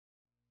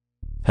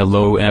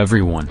Hello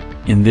everyone,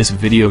 in this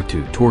video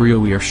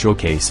tutorial we are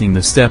showcasing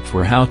the step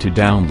for how to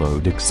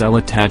download Excel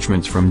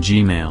attachments from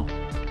Gmail.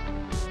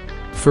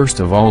 First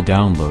of all,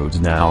 download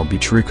now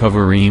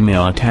BitRecover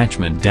Email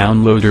Attachment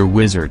Downloader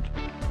Wizard.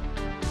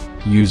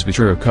 Use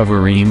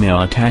BitRecover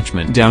Email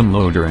Attachment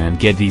Downloader and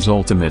get these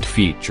ultimate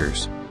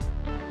features.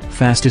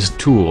 Fastest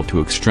tool to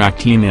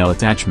extract email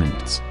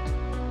attachments.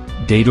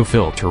 Data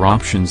filter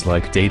options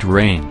like date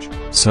range,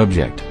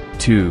 subject,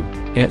 to,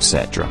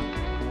 etc.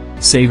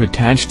 Save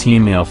attached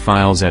email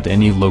files at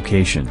any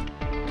location.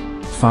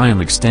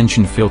 File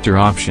extension filter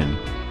option.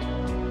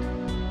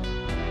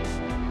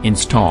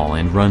 Install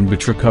and run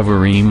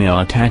BitRecover Email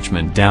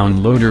Attachment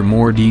Downloader.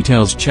 More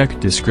details check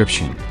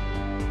description.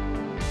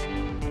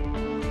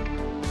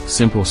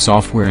 Simple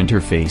software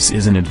interface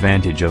is an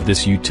advantage of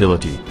this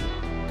utility.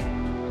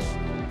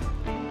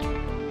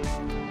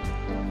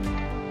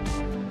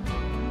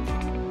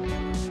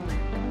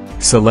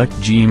 Select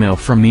Gmail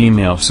from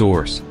email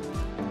source.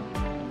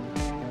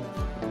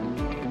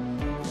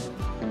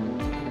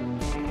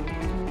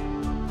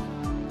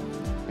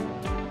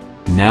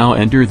 Now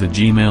enter the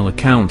Gmail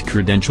account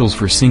credentials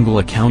for single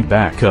account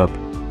backup.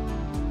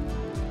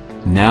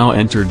 Now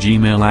enter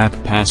Gmail app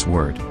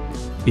password.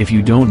 If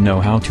you don't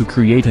know how to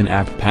create an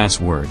app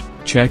password,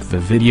 check the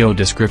video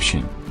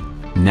description.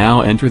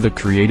 Now enter the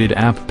created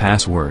app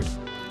password.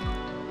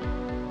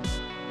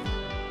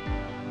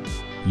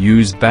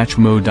 Use batch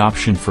mode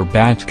option for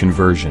batch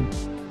conversion.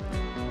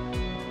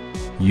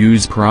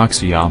 Use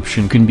proxy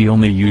option can be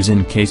only used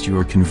in case you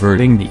are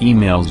converting the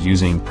emails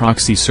using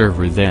proxy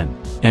server. Then,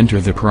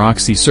 enter the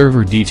proxy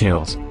server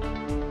details.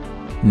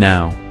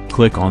 Now,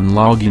 click on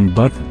Login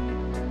button.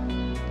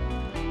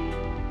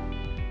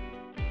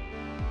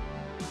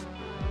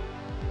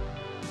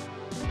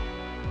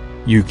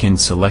 You can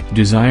select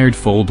desired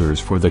folders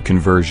for the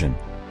conversion.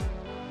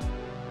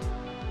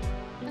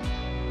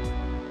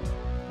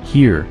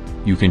 Here,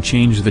 you can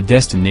change the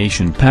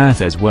destination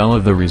path as well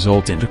as the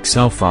resultant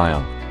Excel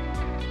file.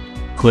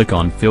 Click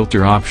on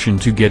Filter option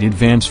to get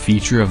advanced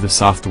feature of the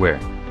software.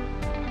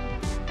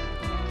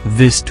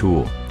 This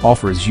tool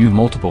offers you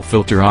multiple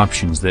filter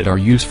options that are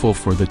useful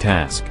for the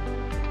task.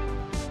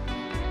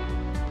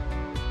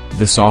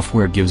 The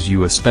software gives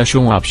you a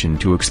special option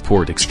to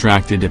export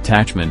extracted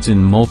attachments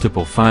in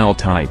multiple file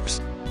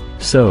types.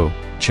 So,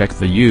 check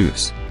the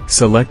Use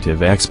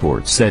Selective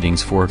Export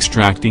settings for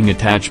extracting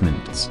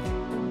attachments.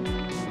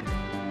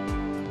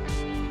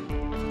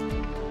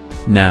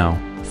 Now,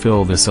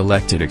 fill the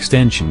selected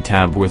extension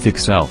tab with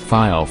Excel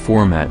file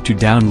format to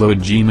download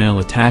Gmail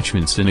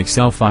attachments in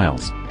Excel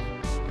files.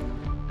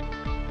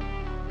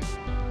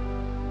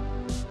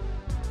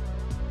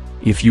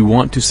 If you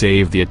want to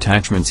save the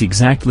attachments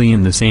exactly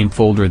in the same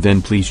folder,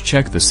 then please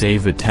check the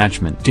Save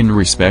Attachment in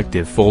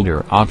Respective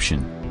Folder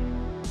option.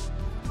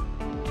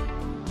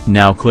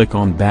 Now click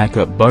on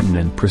Backup button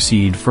and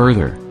proceed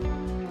further.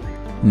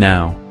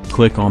 Now,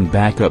 click on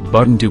Backup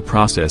button to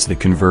process the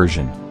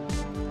conversion.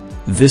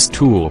 This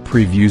tool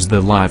previews the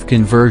live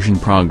conversion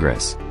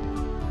progress.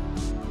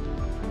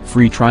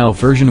 Free trial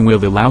version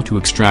will allow to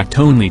extract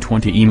only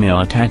 20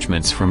 email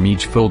attachments from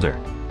each folder.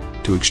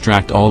 To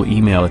extract all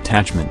email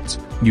attachments,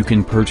 you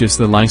can purchase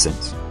the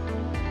license.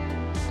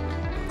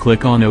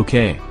 Click on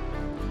OK.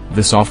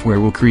 The software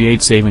will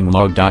create saving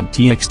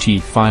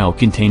log.txt file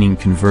containing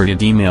converted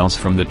emails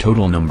from the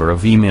total number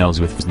of emails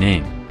with his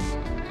name.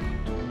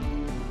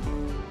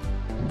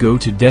 Go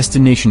to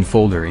destination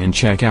folder and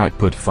check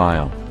output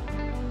file.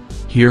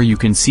 Here you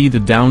can see the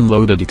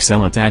downloaded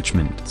Excel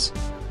attachments.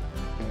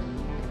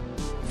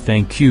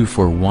 Thank you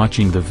for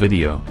watching the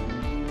video.